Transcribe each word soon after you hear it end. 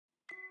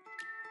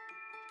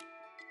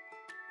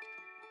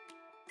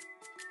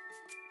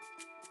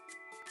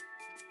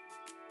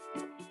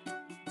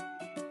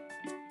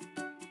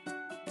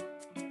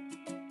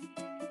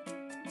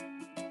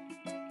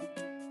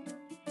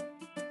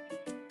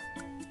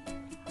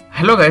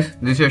Hello guys,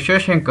 this is your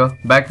Shankar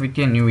back with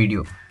a new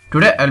video.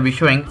 Today I'll be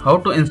showing how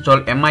to install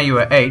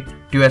Miui 8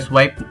 to your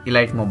Swipe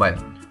Elite mobile.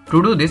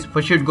 To do this,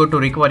 first you should go to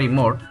recovery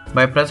mode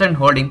by press and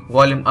holding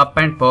volume up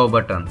and power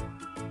button.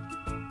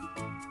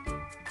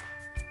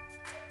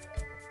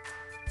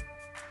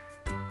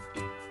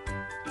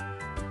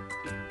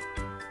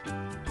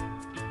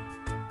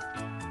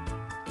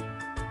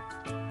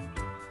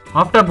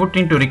 After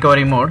booting to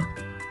recovery mode,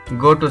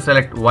 go to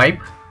select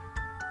Wipe,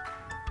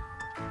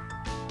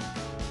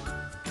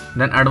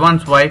 then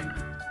Advanced Wipe,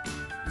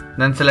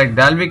 then select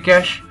Dalvy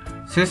Cache,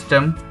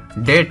 System,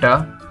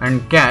 Data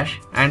and Cache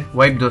and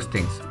wipe those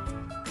things.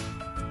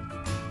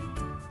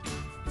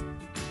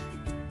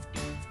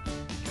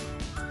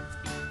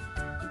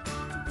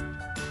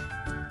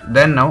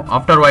 Then now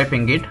after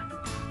wiping it,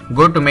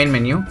 go to main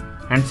menu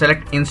and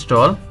select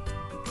Install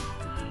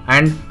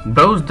and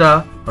browse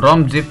the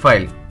ROM zip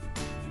file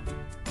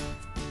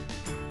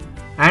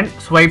and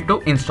swipe to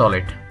install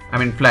it,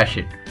 flash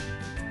it.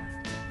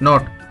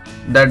 Note,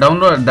 the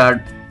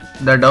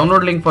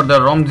download link for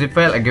the ROM zip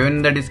file are given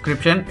in the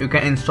description. You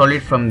can install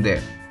it from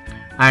there.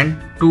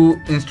 And to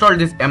install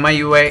this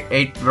Miui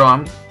 8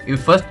 ROM, you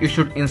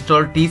should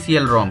install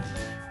TCL ROM.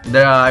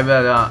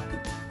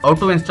 How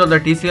to install the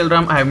TCL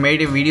ROM, I have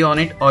made a video on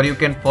it, or you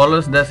can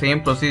follow the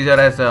same procedure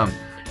as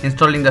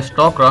installing the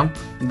stock ROM.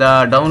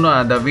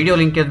 The video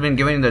link has been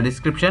given in the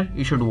description.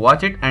 You should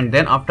watch it, and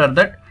then after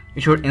that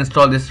you should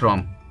install this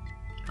ROM.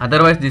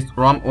 Otherwise this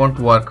ROM won't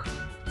work.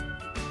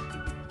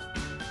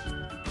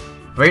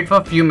 Wait for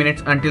a few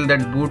minutes until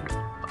that boot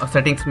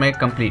settings may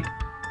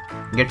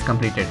get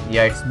completed.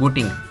 Yeah, it's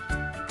booting.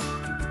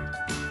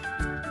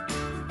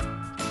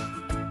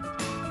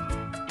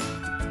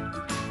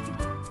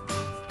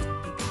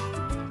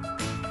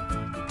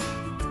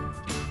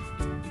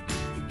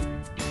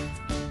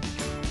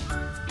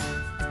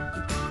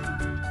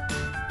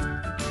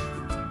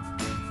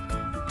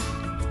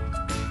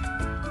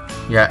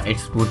 Yeah,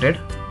 it's booted.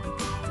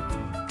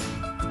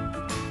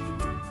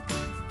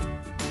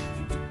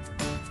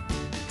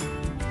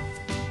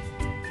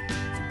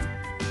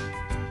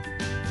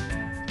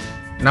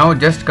 Now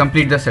just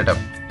complete the setup.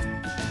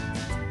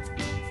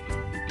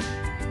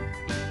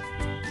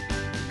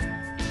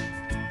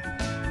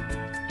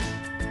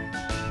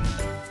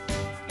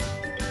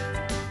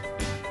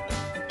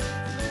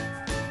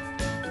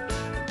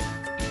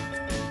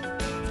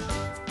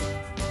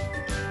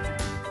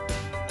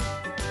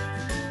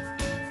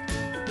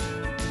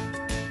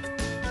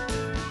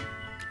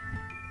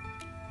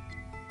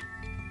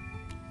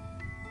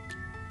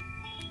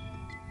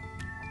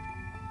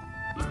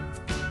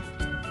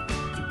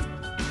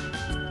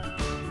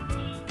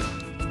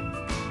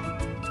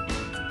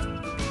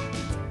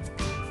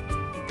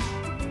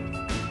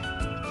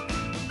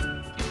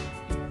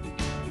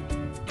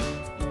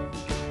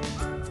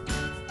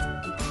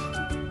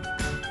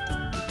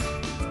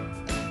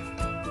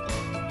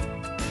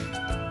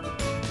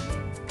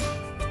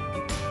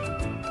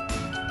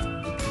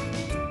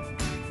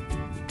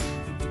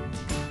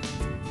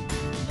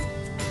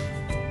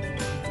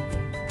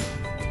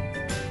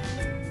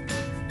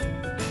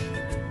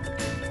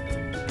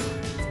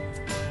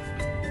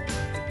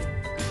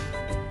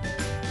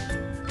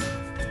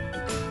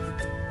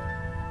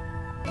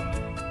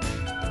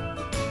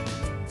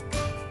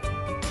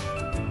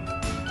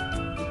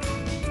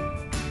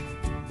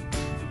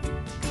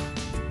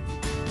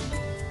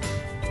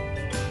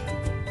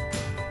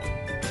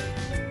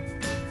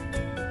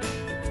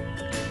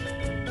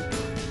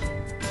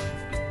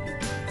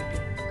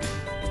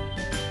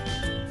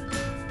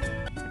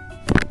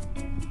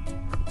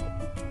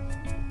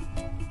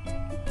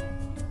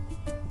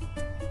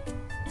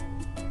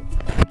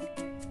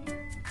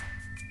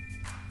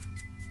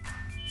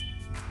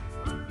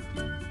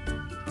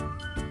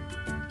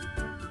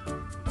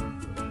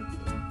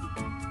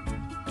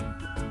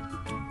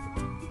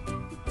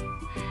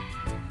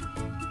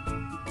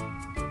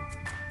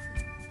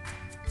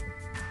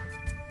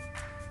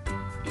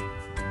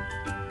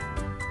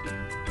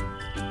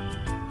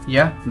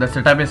 Yeah, the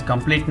setup is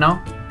complete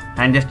now,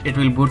 and just it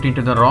will boot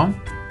into the ROM.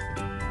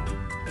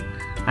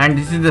 And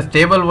this is the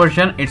stable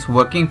version. It's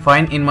working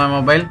fine in my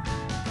mobile.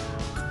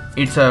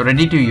 It's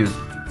ready to use.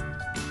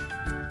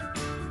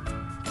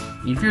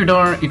 If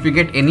you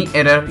get any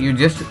error, you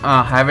just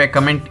have a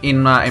comment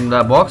in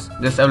the box.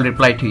 Just I will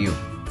reply to you.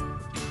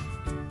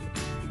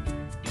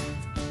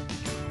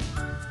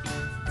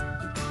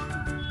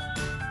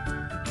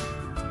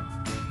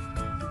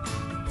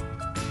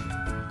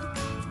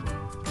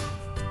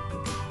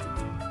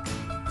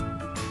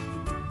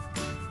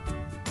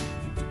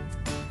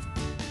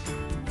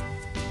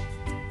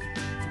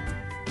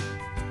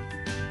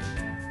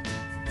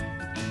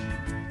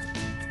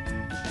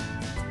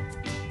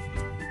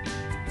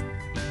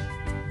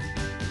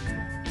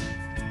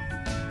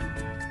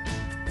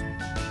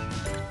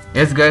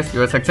 Yes guys, you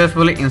have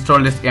successfully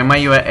installed this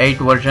Miui 8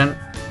 version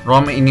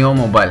ROM in your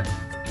mobile.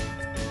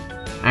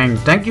 And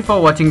thank you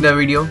for watching the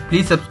video.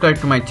 Please subscribe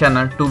to my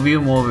channel to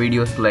view more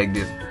videos like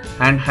this.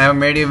 And have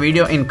made a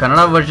video in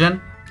Kannada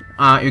version.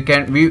 You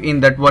can view in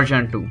that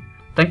version too.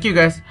 Thank you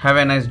guys. Have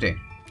a nice day.